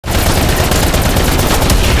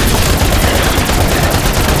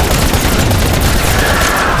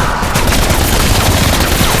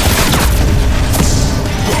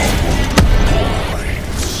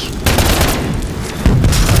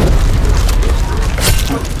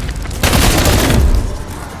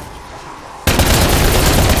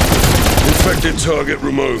Active target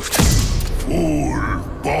removed. Full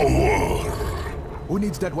power. Who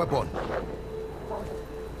needs that weapon?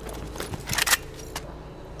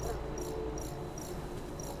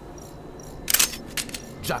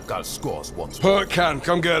 Jackal scores once. Perk can,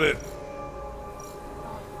 come get it.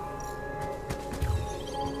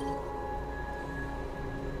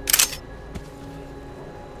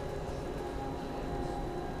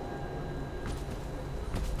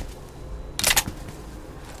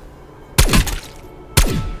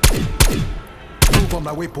 Move on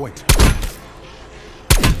my waypoint.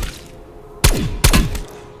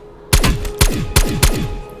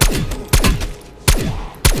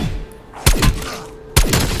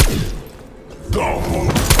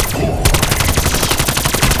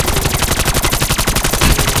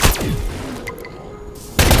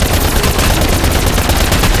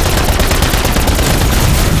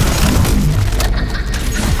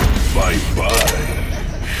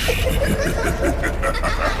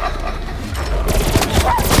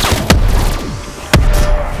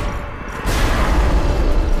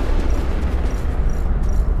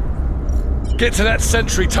 Get to that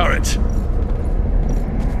sentry turret.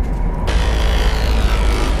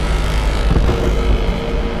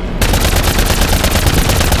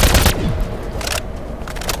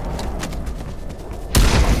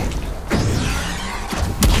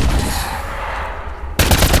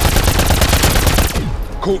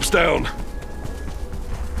 Corpse down.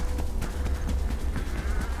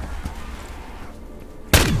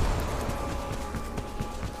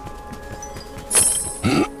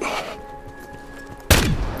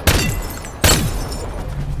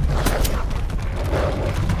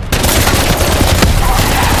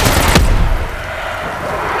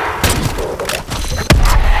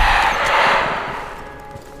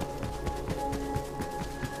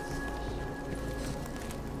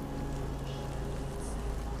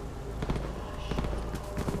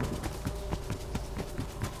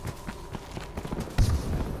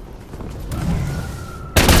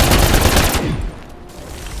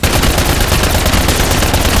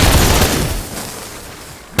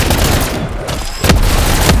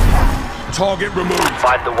 Target removed.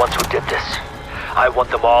 Find the ones who did this. I want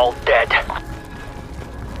them all dead.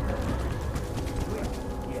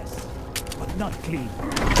 Yes, but not clean.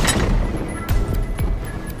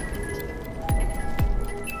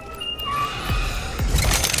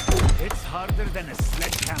 It's harder than a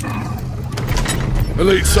sledgehammer.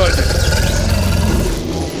 Elite sighted.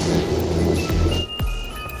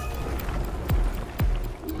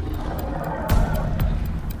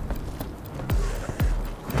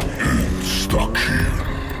 Stuck here.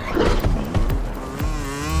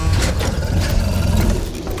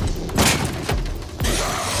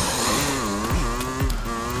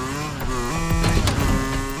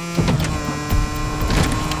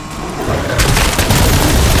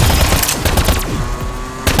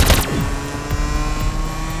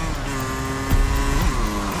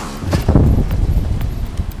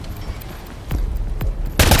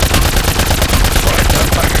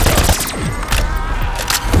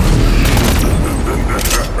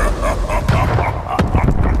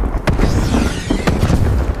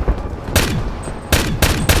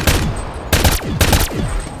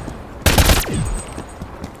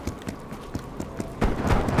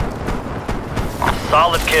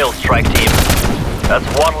 Solid kill, strike team. That's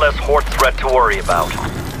one less horde threat to worry about.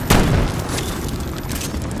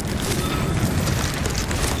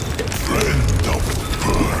 Friend of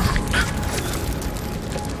Perk.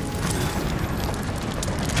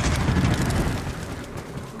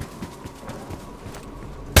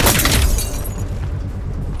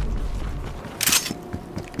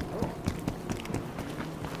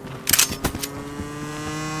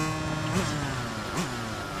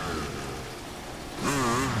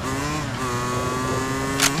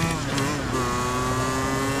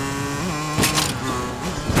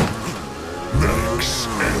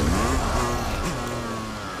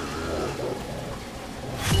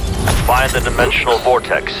 Find the dimensional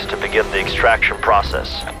vortex to begin the extraction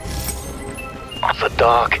process. The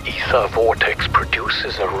dark ether vortex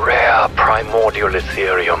produces a rare primordial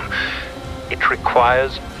Ethereum. It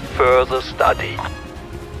requires further study.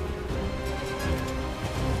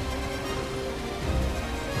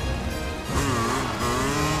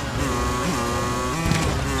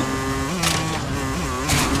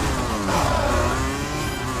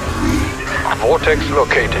 Vortex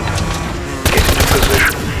located. Get into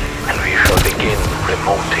position, and we shall begin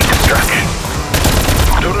remote extraction.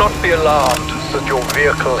 Do not be alarmed that your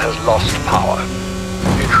vehicle has lost power.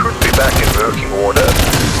 It should be back in working order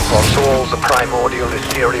once all the primordial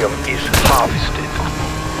Ethereum is harvested.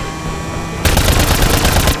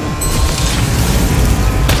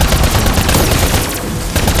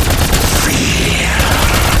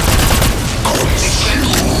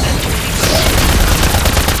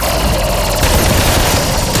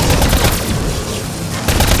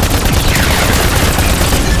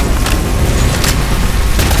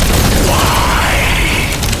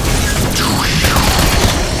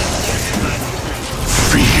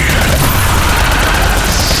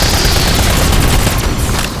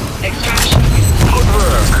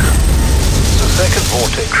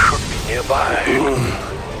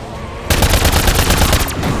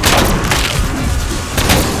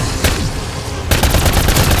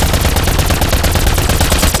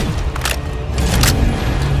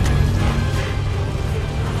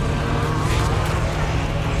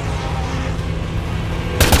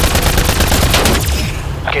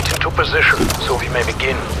 may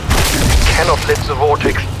begin. We cannot let the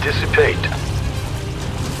vortex dissipate.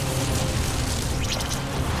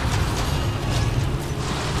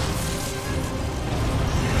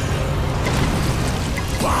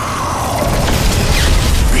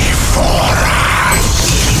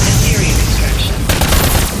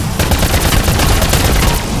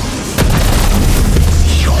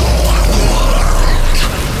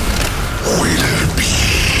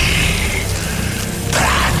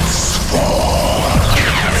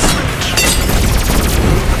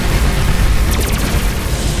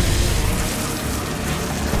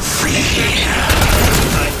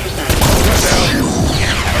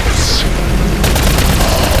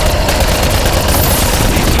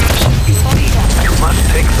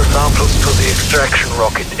 Extraction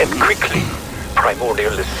rocket, and quickly.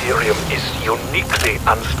 Primordial Ethereum is uniquely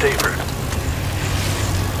unstable.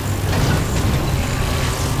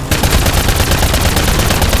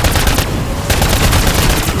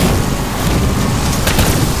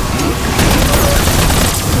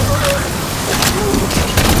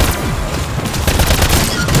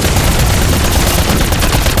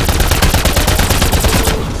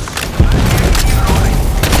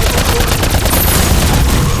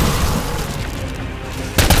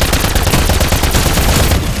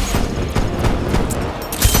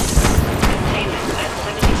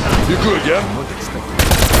 You good, yeah? Not expected.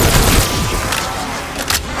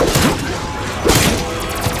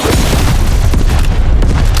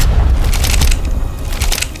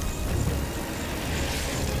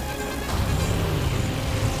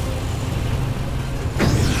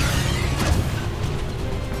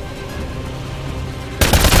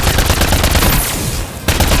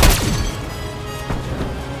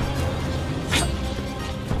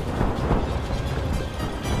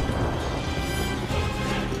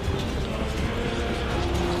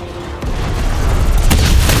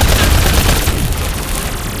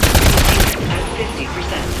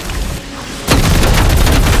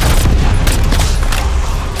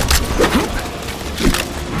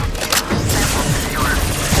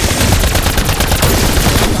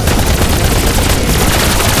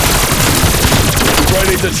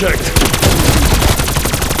 Detect.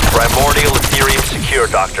 Primordial Ethereum secure,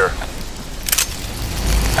 Doctor.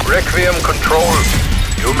 Requiem Control,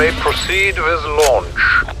 you may proceed with launch.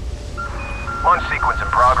 Launch sequence in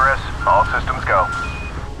progress. All systems go.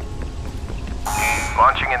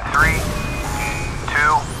 Launching in 3,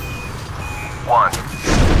 2, 1.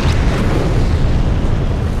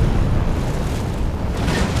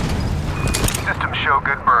 Systems show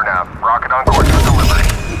good burnout. Rocket on course for delivery.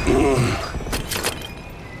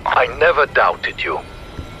 I never doubted you.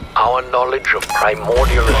 Our knowledge of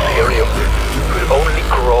primordial Ethereum will only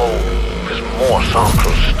grow with more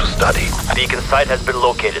samples to study. Beacon site has been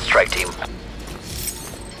located, strike team.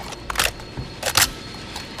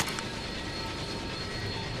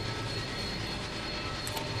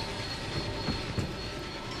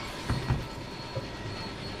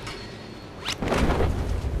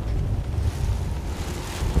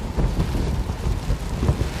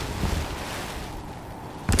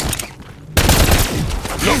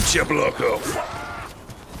 Launch your block off.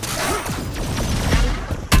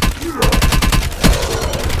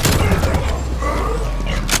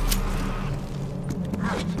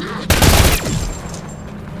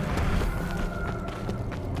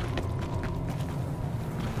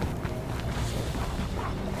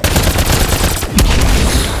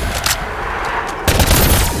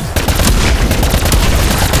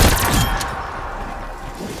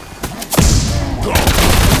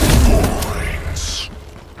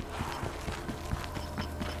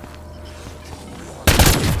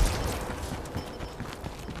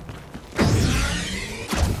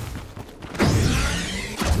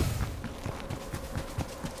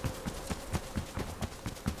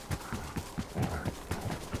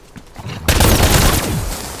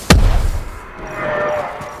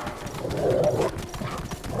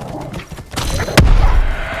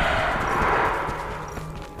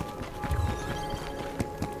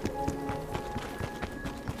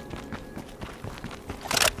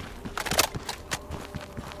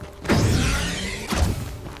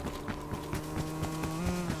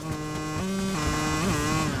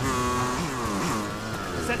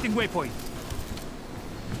 Setting waypoint.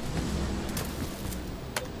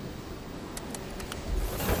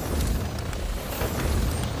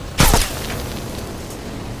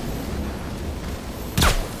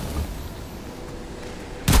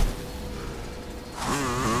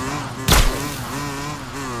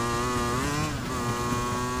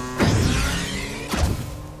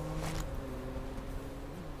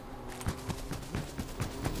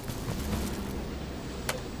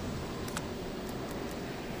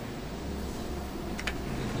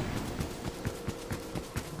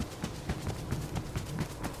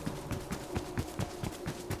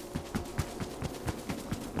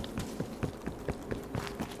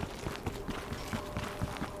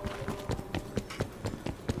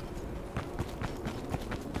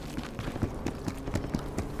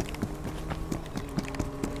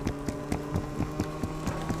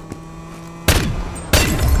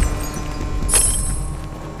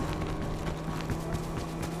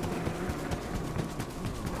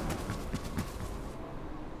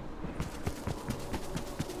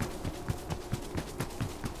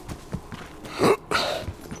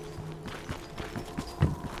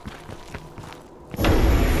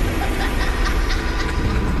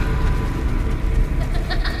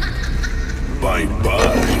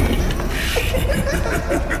 Bye-bye.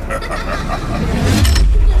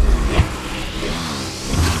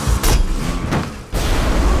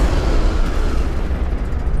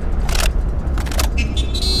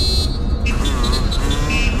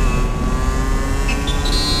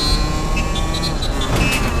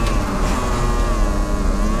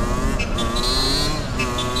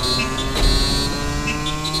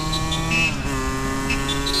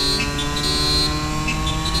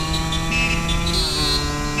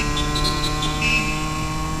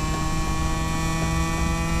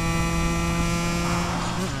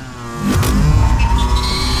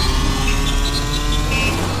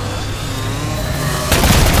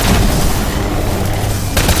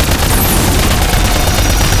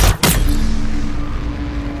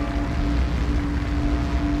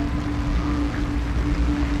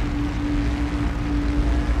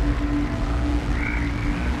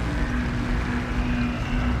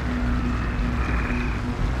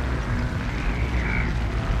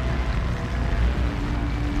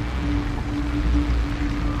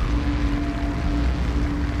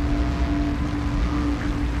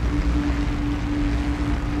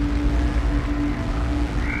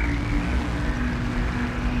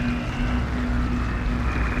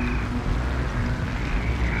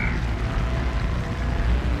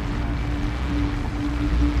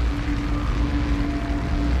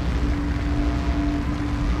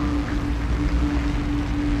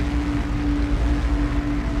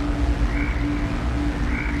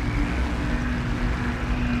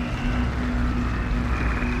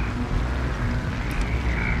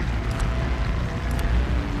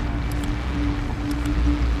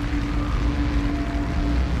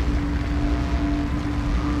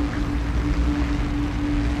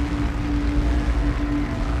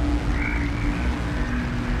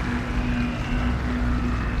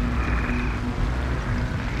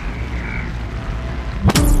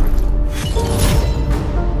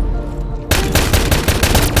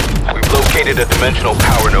 A dimensional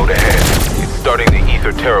power node ahead. It's starting the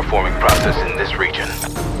ether terraforming process in this region.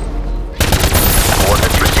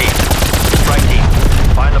 Coordinates received. Strike team,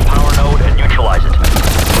 find the power node and neutralize it.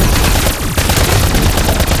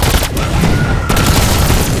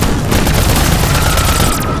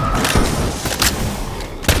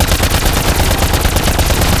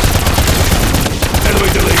 Enemy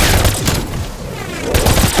deletion.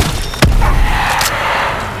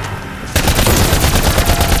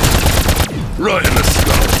 Right in the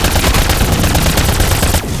skull.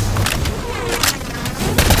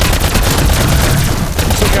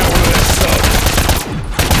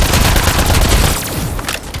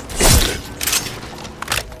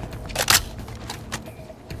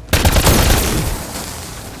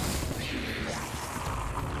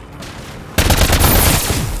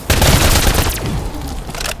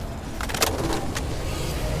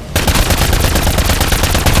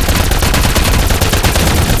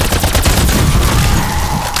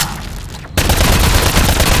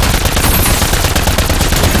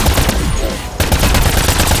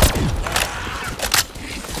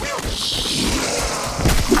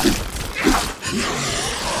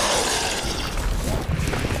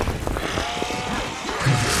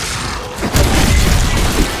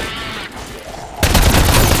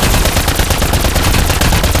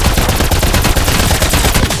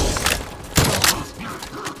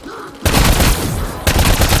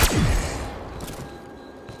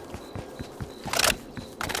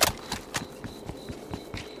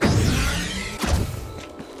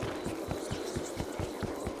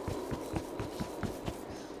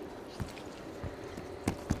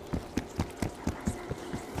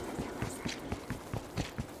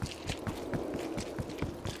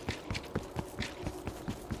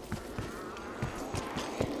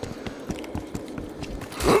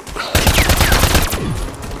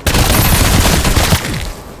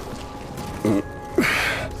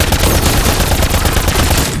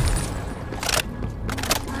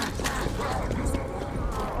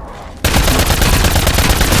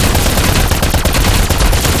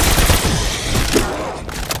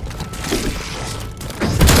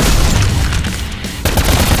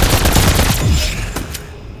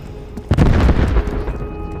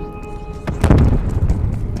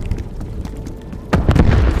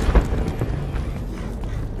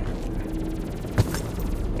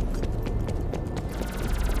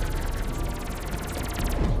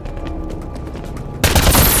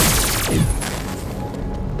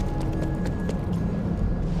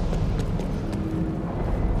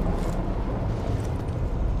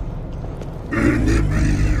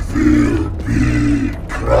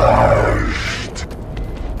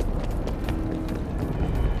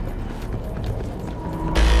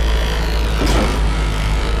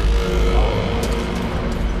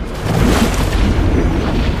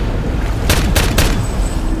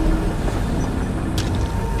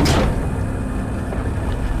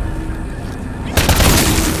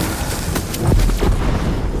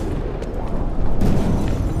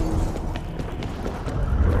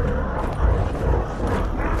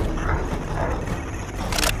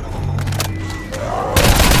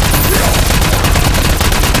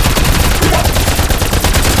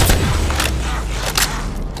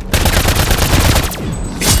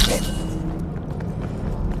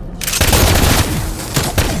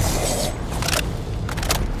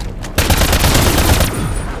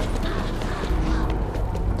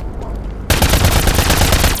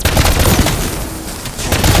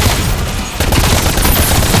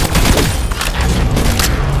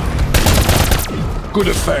 Good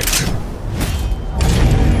effect.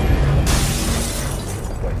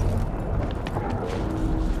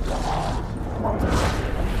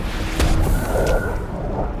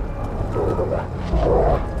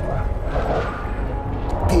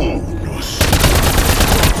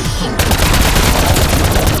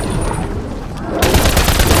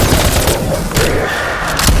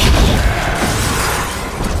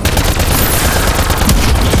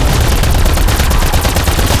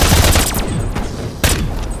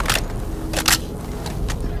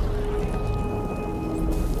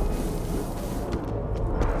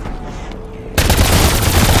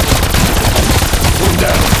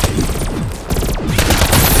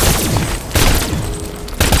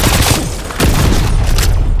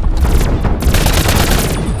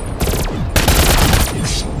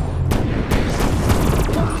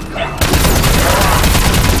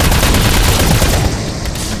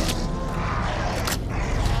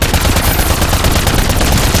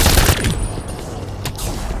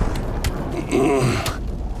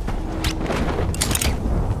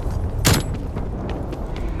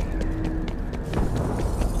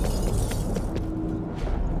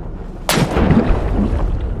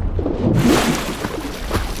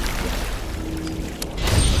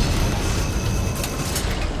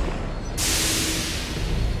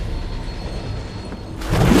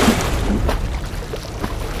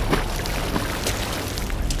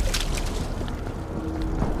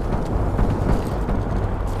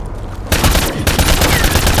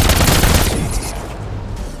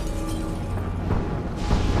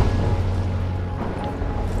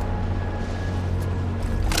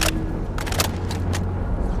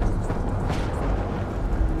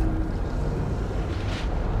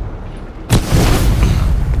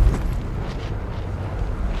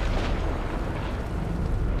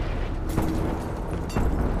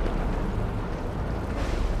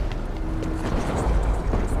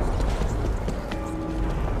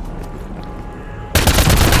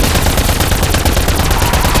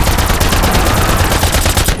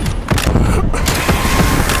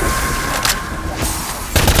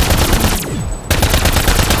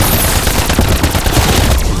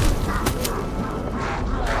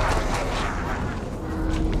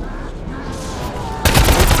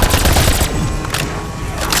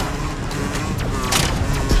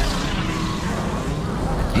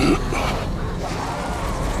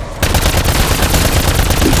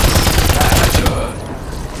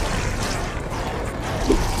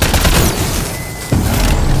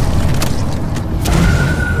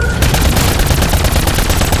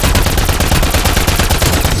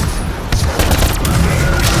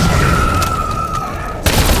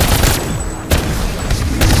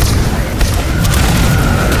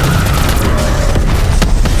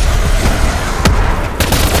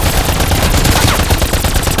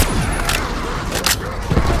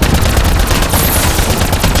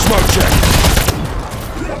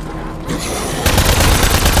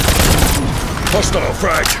 Hostile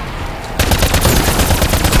frag.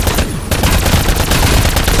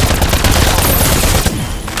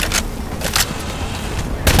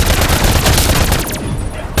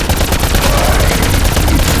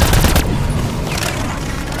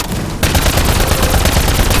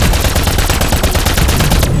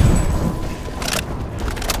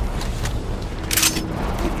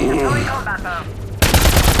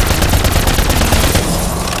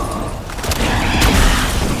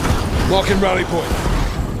 Marking rally point.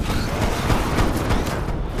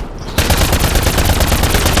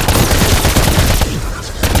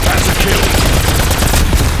 That's a kill.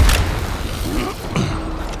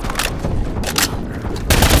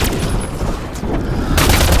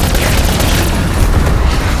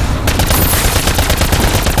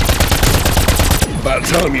 About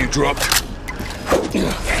time you dropped.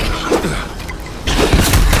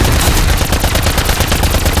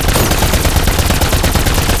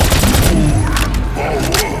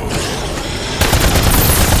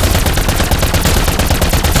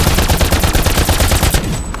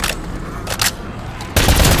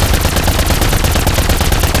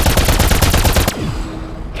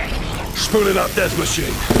 Spooling up death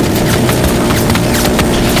machine.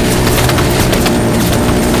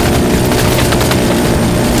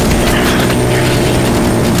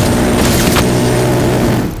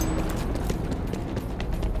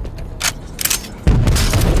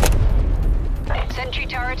 Sentry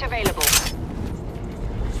turret available.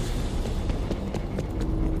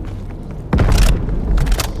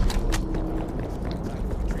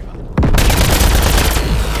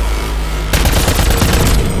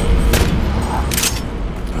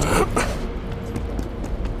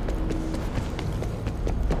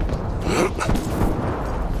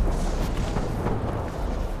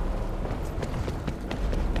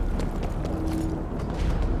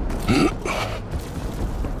 Request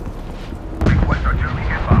artillery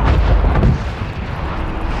inbound.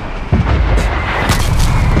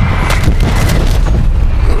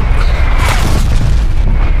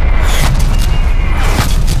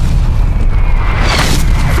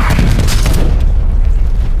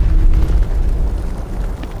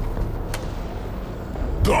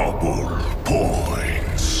 Double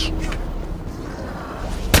points.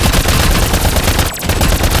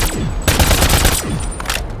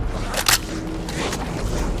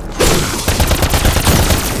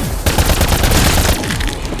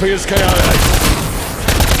 PSKIA.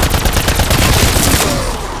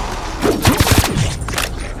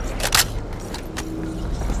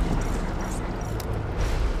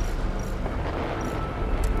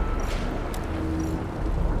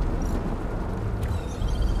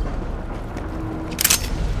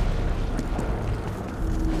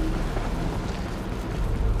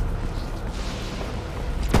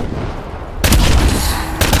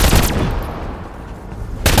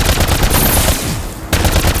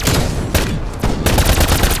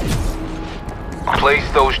 Place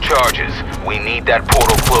those charges. We need that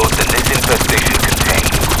portal closed and this infestation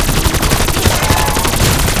contained.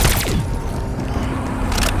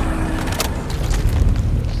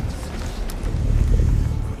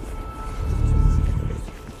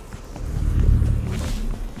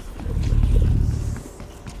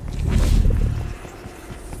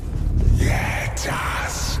 Let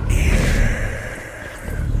us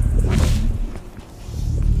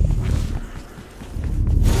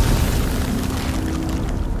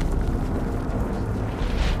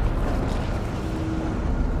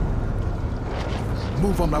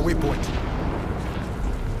Move on my waypoint.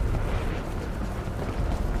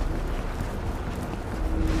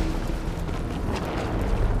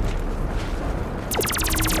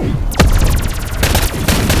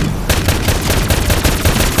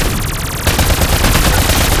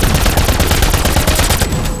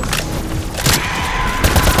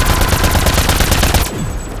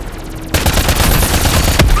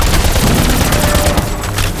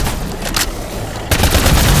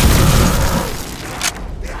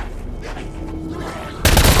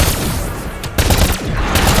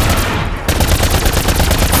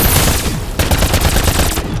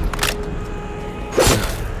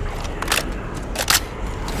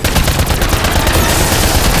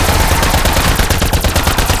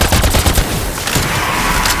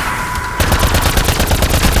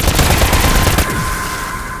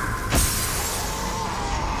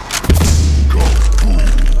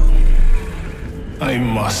 I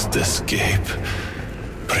must escape.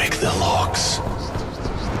 Break the locks.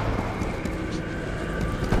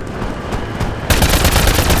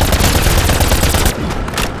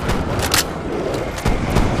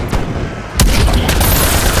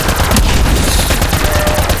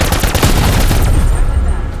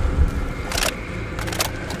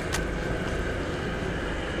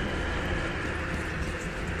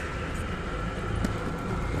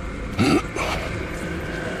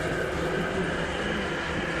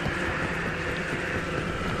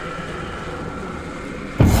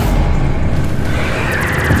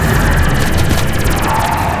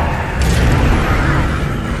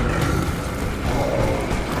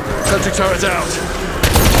 Sentry turret out.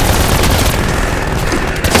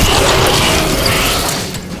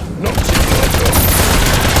 Not too far.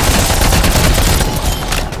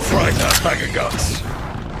 Frag that bag of guts.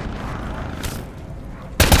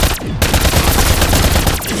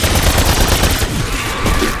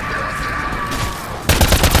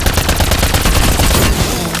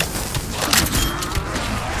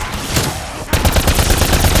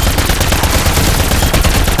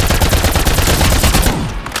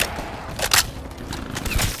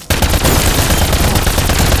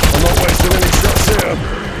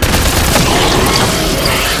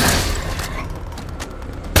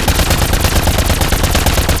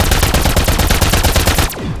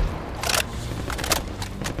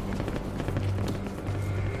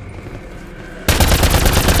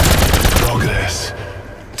 Progress.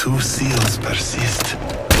 2 seals persist.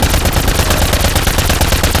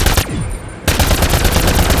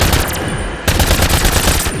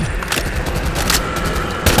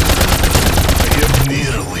 I am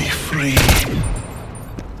nearly free.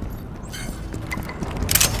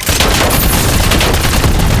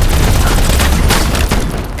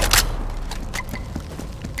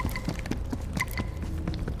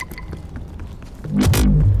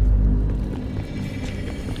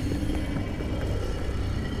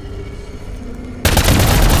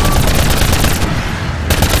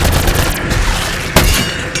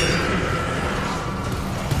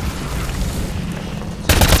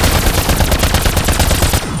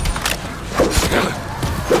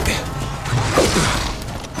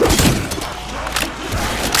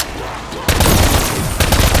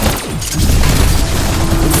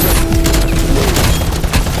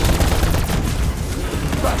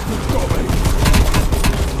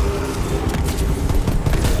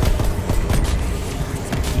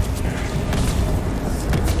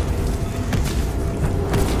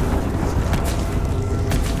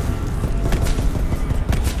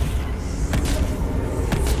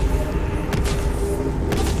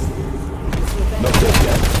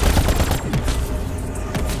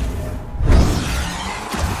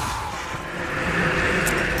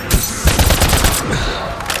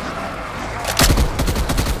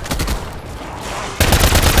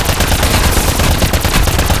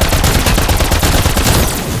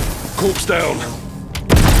 Corpse down.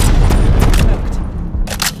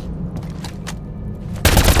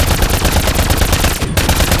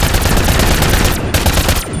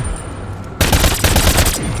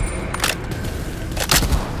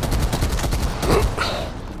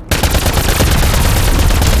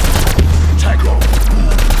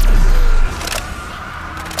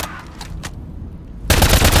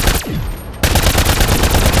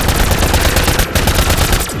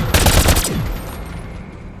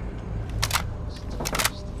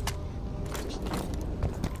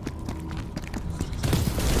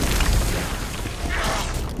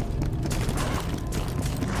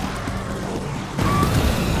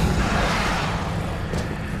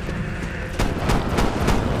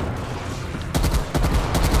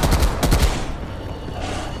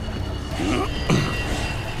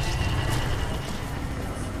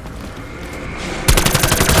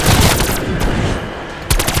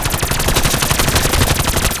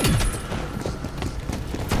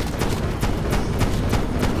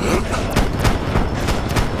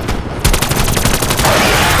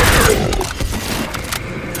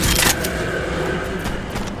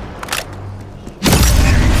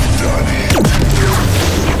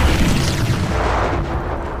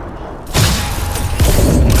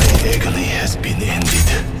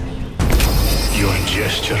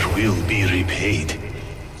 Will be repaid.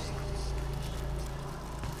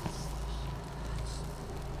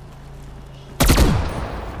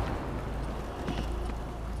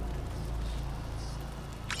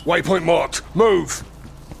 Waypoint marked. Move!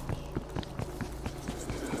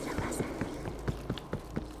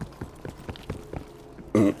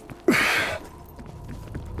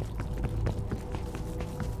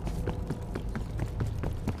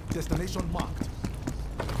 Destination marked.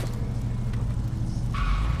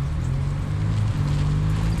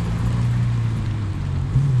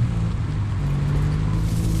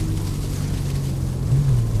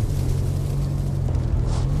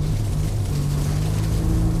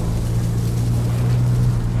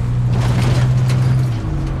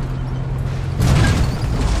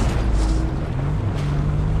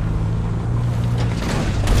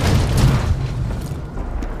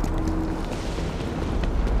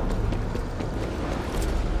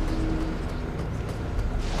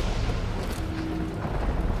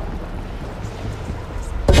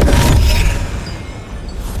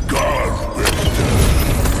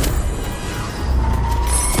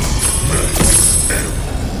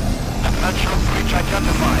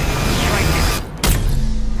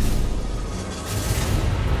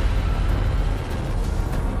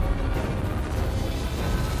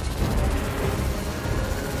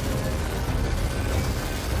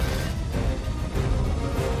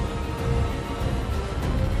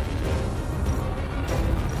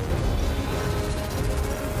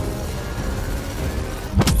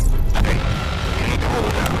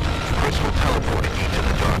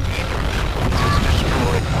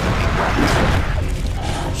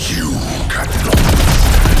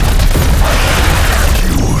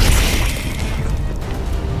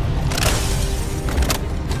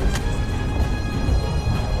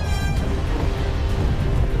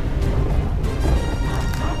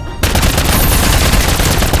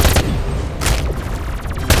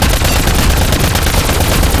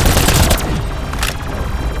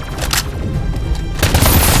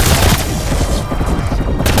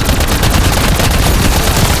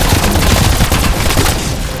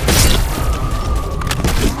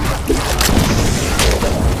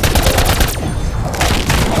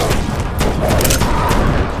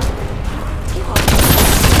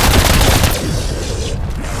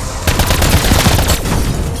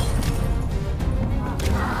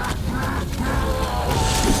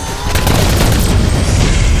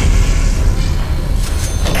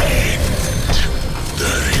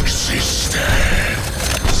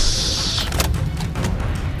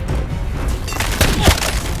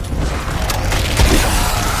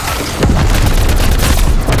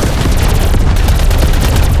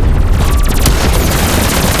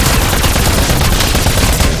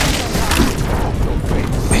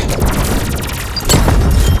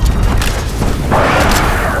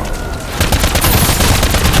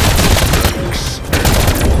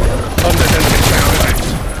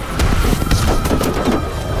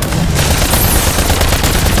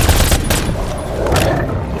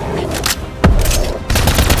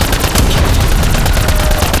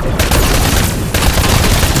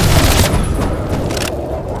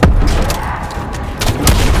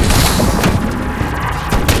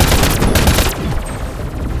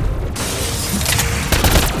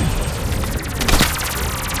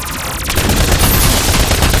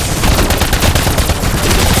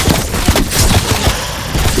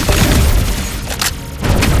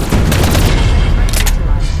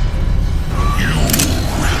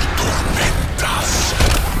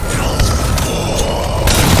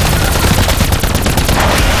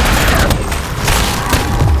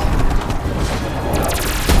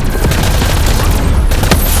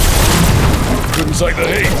 take the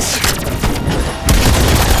heat.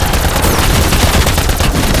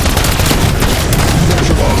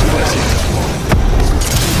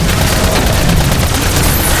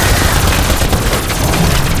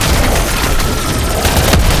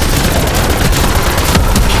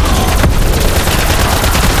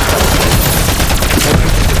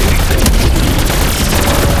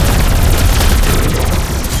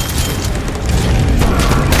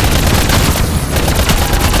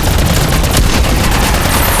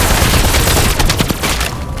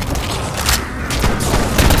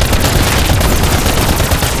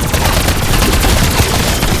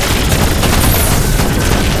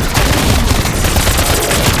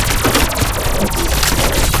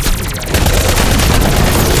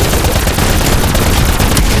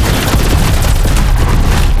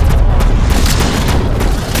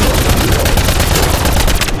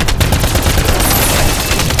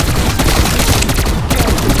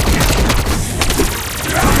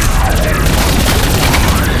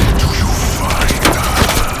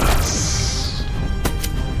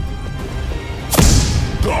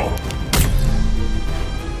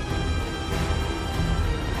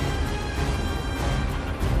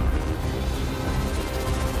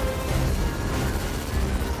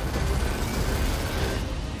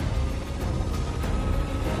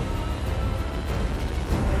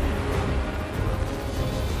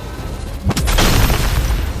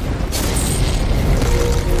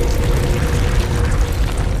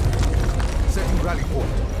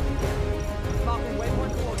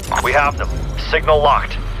 We have them. Signal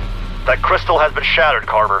locked. That crystal has been shattered,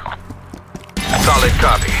 Carver. Solid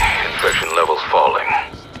copy. Infection levels falling.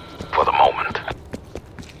 For the moment.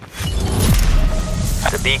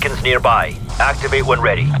 The beacon's nearby. Activate when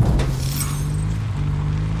ready.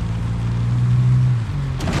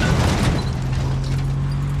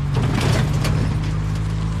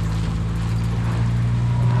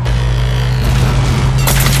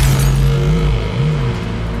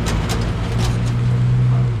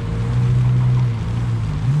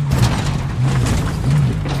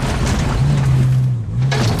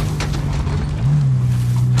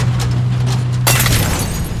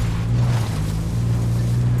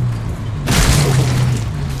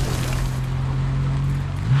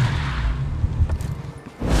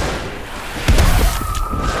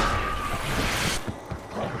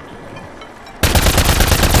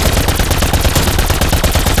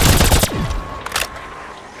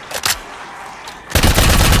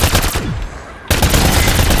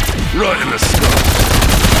 Right in the skull.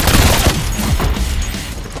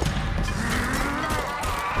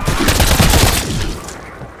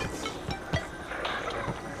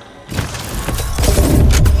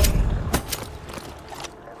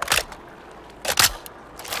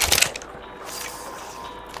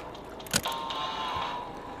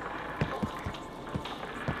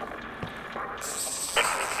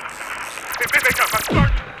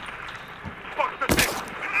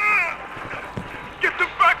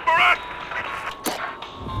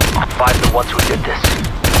 Find the ones who did this.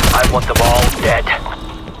 I want them all dead.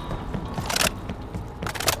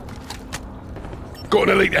 Got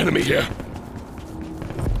an elite enemy here.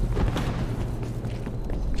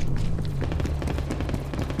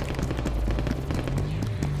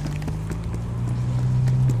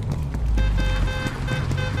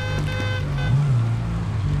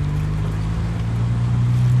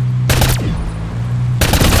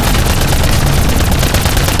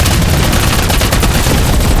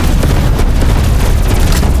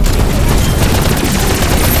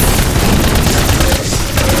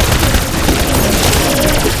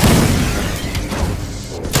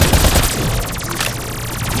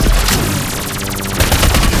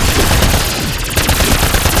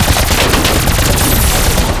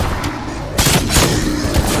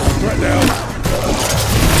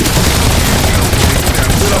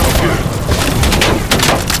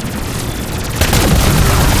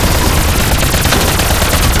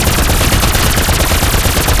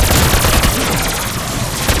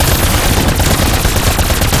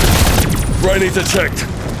 Brainy detect.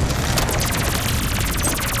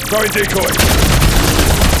 Throwing decoy.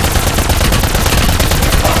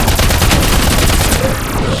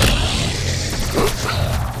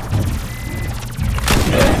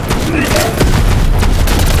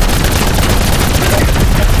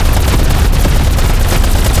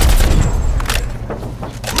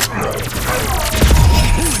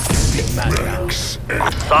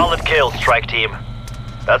 Solid kill, strike team.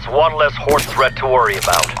 That's one less horde threat to worry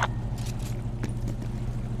about.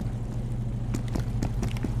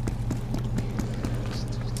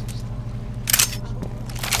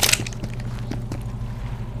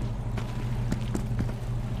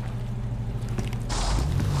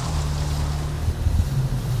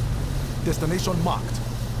 Destination marked.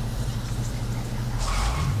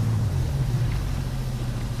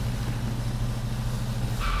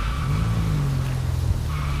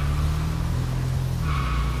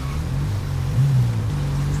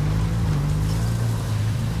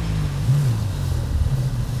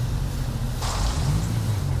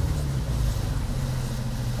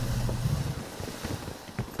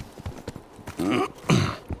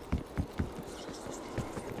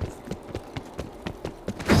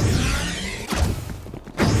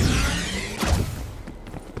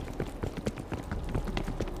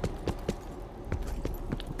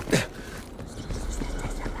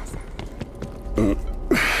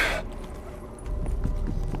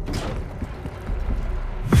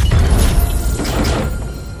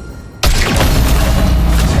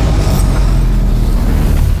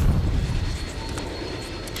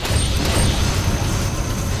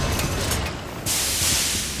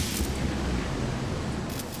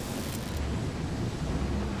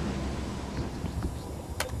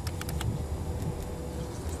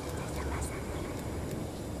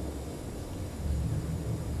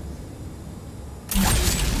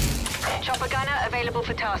 Chopper gunner available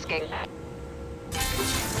for tasking.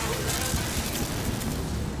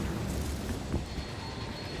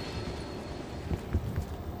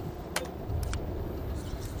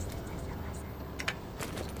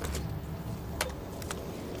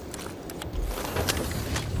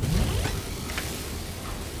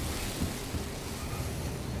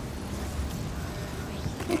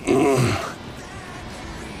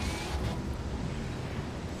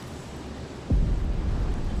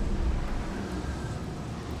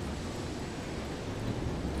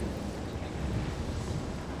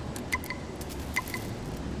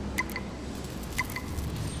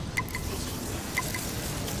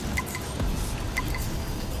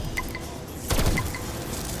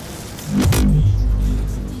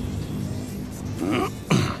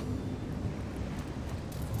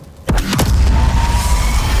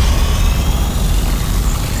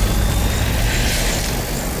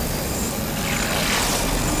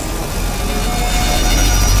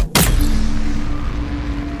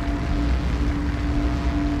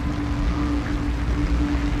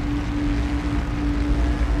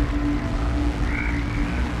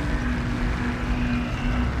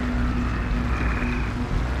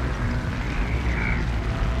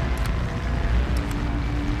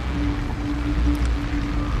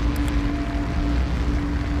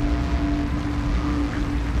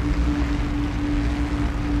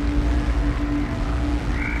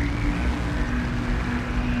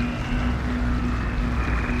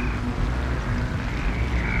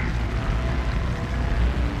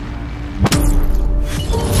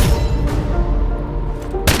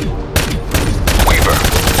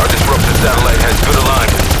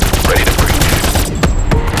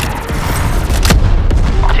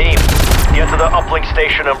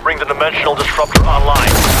 Station and bring the dimensional disruptor online.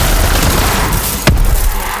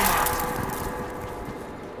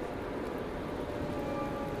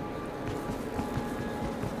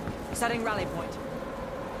 Setting rally point.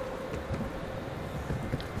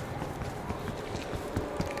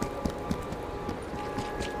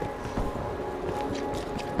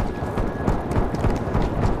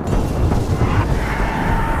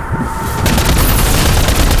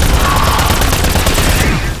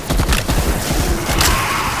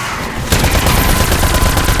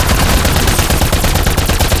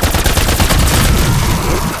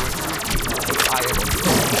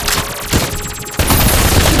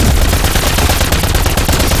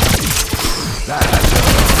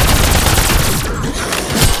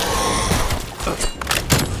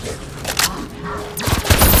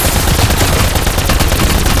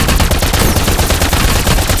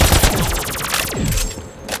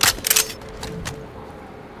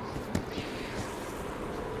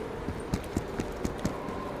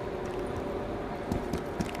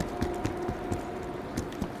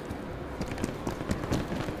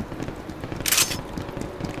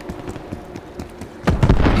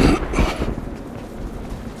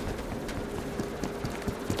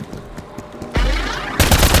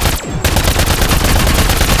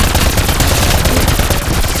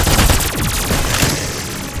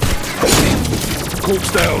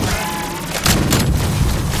 Corpse down.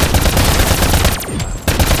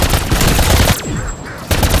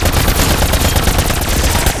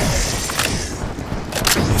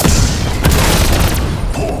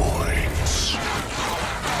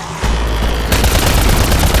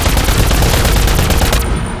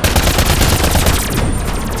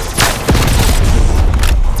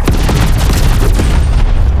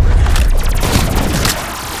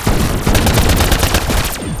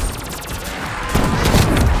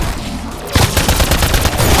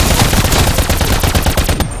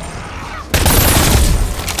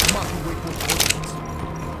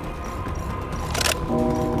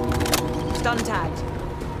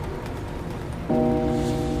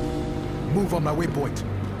 on my waypoint.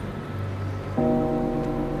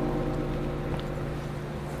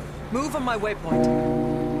 Move on my waypoint.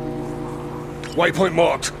 Waypoint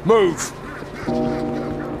marked. Move!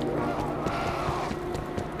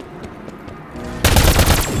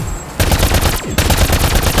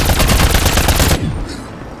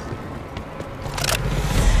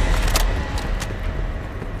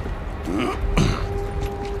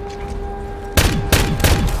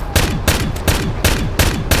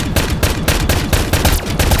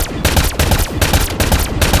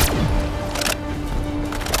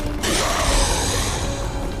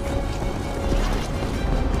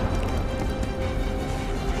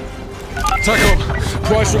 TACOM,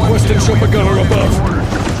 Price requesting chopper gunner above.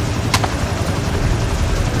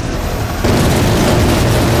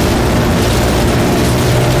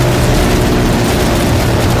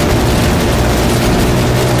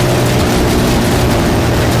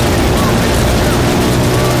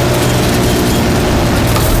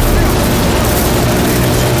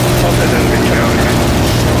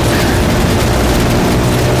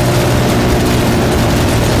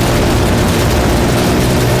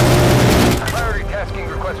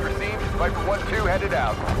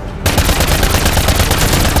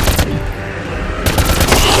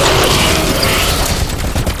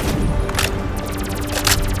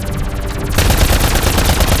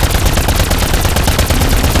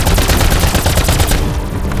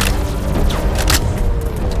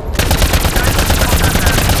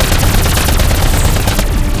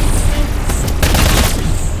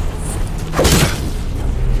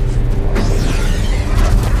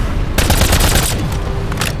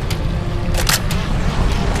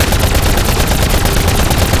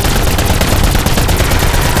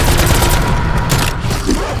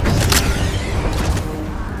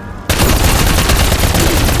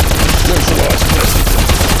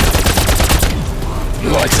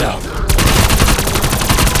 Lights out.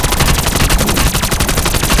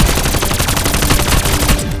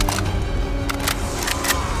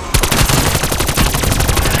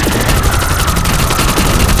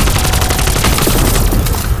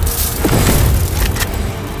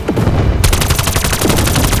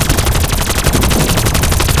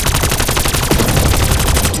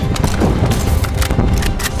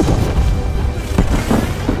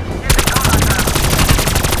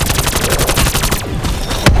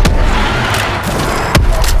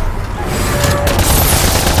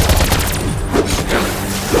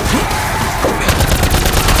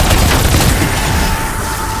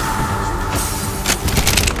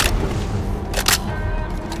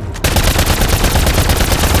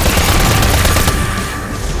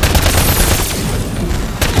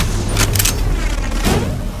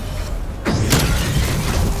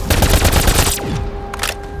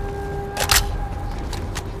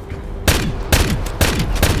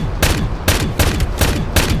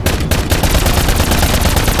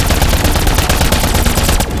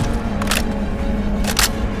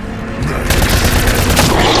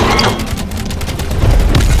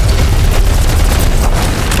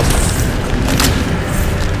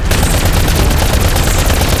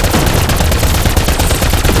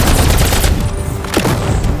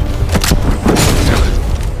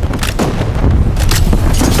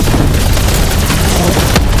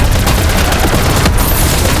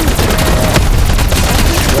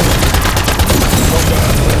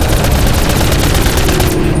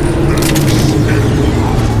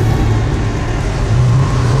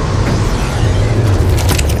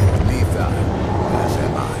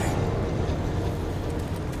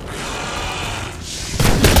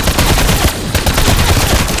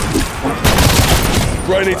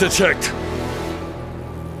 Brainy detect.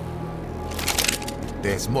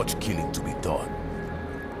 There's much killing to be done.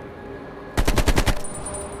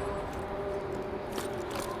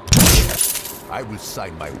 I will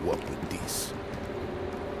sign my work with this.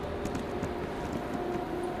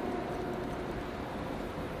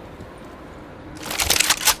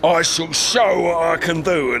 I shall show what I can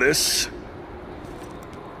do with this.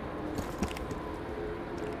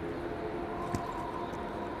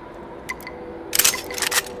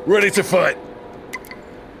 Ready to fight.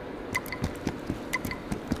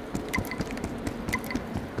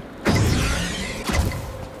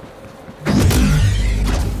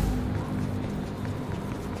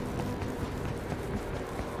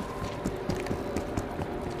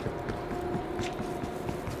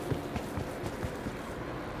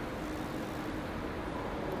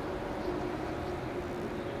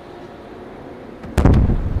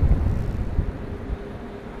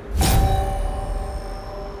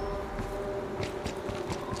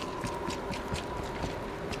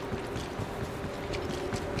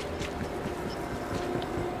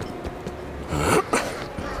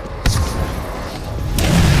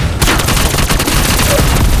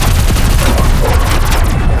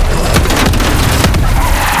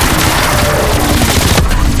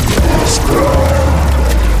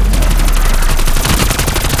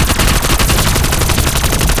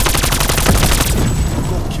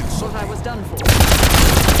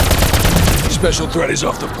 Special threat is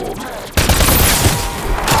off the port.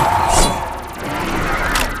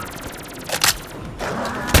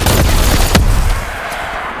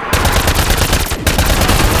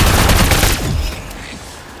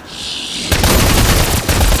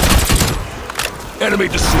 Enemy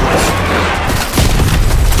destroyed.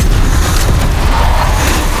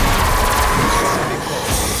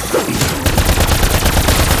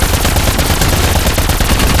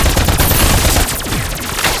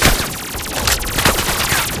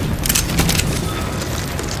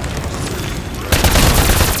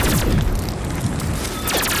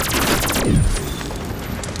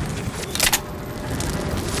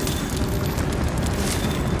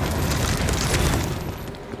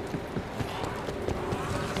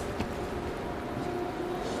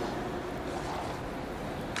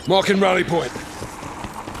 Marking rally point.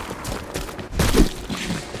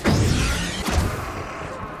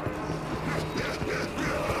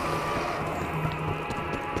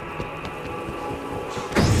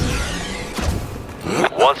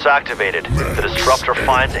 Once activated, the disruptor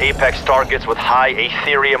finds Apex targets with high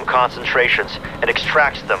Aetherium concentrations and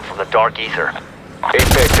extracts them from the dark ether.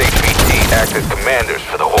 Apex HVT act as commanders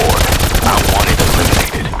for the Horde. I want it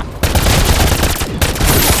eliminated.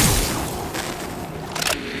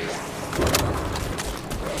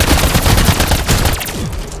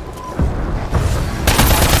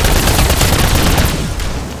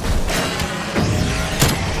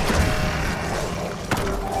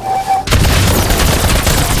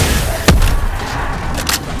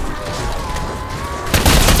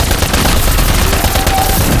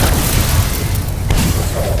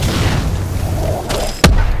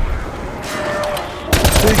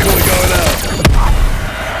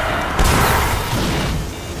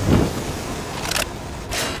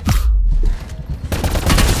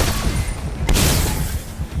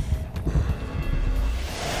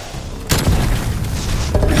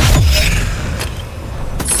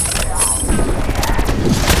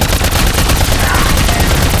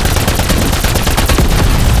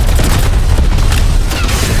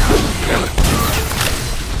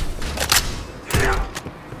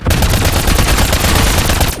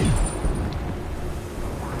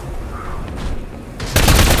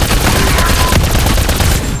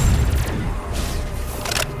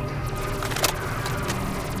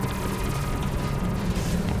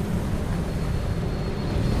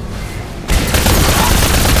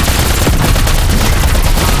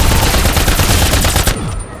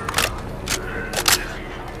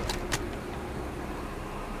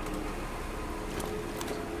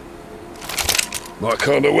 My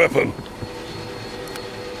kind of weapon.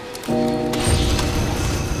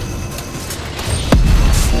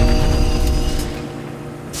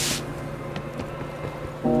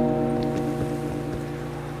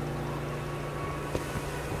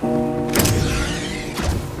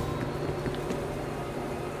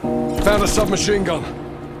 Found a submachine gun.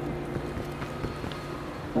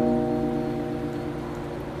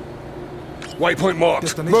 Waypoint marked.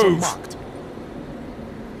 Destination Move. marked.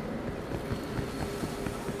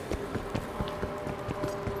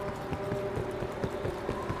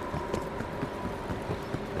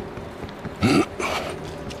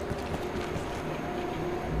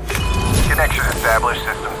 Connection established,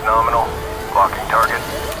 systems nominal. Locking target.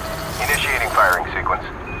 Initiating firing sequence.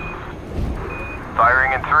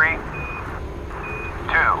 Firing in 3,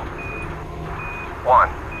 2, 1.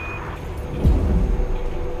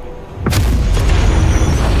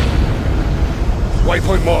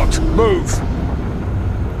 Waypoint marked. Move.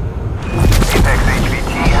 Apex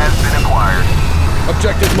HVT has been acquired.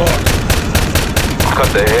 Objective marked. Cut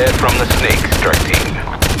the head from the snake, strike team.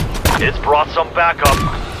 It's brought some backup.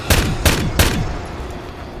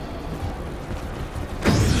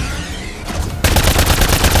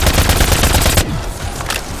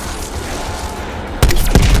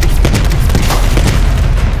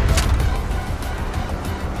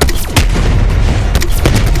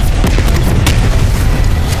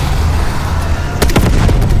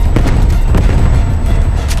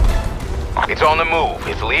 It's on the move.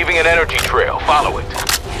 It's leaving an energy trail. Follow it.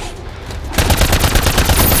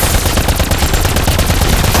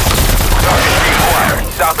 Target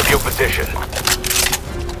reacquired, south of your position.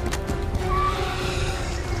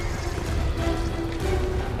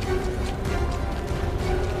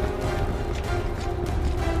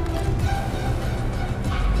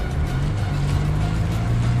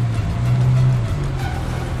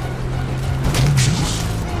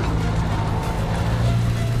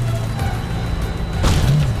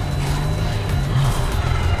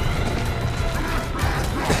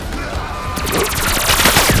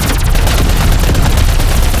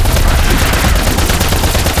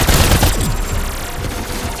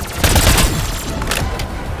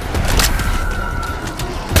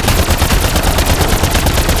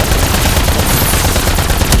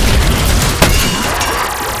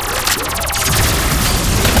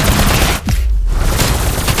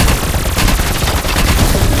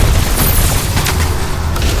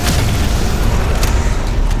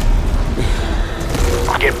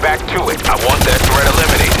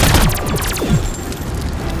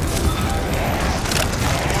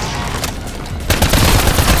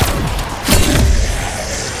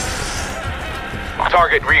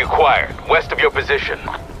 acquired, west of your position.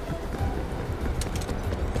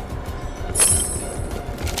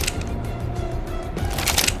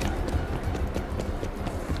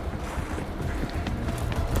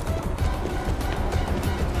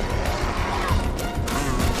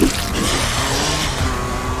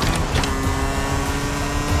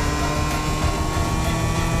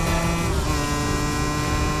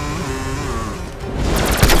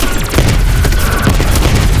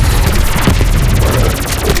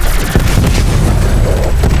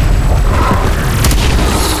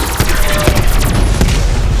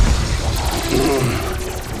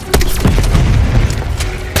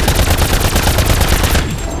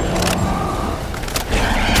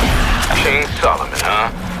 Solomon, huh?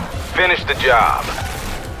 Finish the job.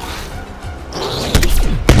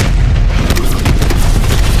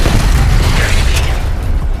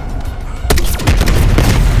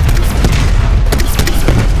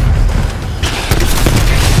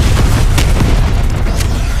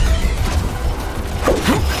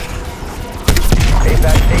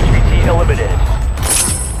 APEX HVT eliminated.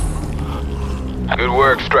 Good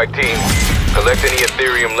work, strike team. Collect any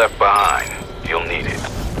Ethereum left behind. You'll need it.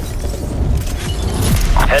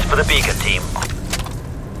 Head for the beacon, team.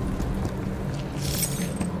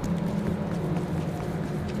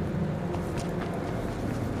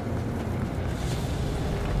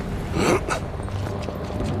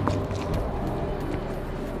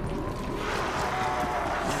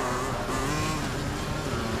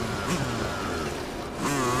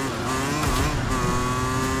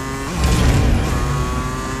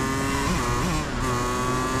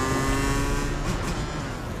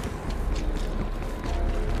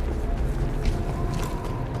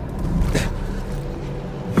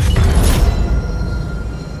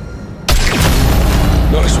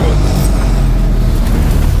 Nice one.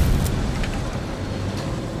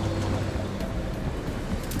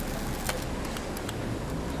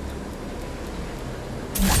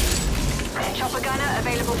 Chopper gunner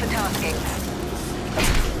available for tasking.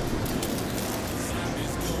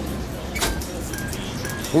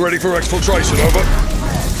 We're ready for exfiltration, over.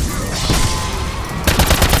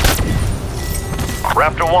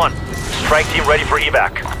 Raptor 1, strike team ready for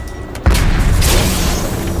evac.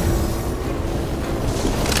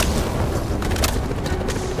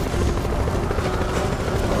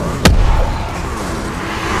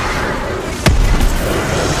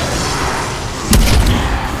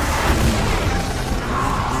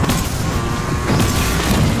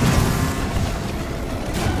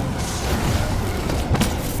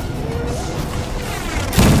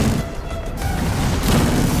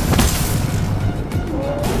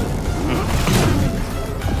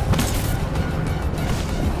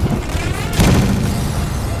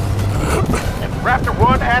 Raptor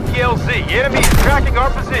 1 at the LZ. Enemy is tracking our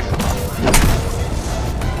position.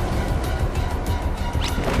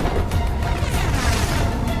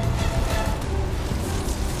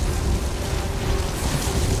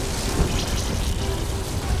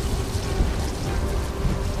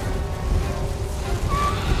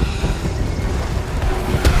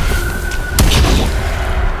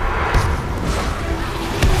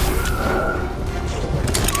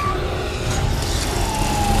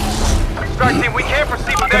 Strike team, we can't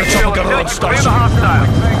proceed with that kill until you clear the hostile.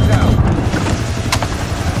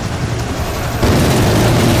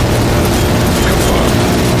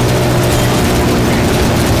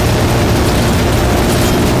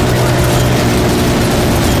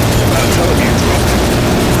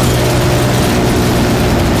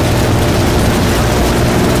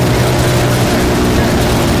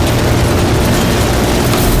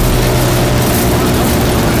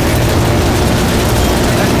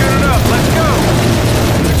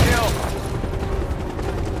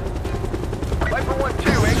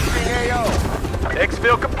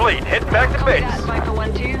 Exfil complete. Head back to base. Viper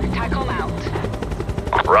 1-2, TACOM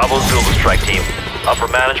out. Bravo's build the strike team. Upper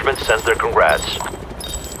management sends their congrats.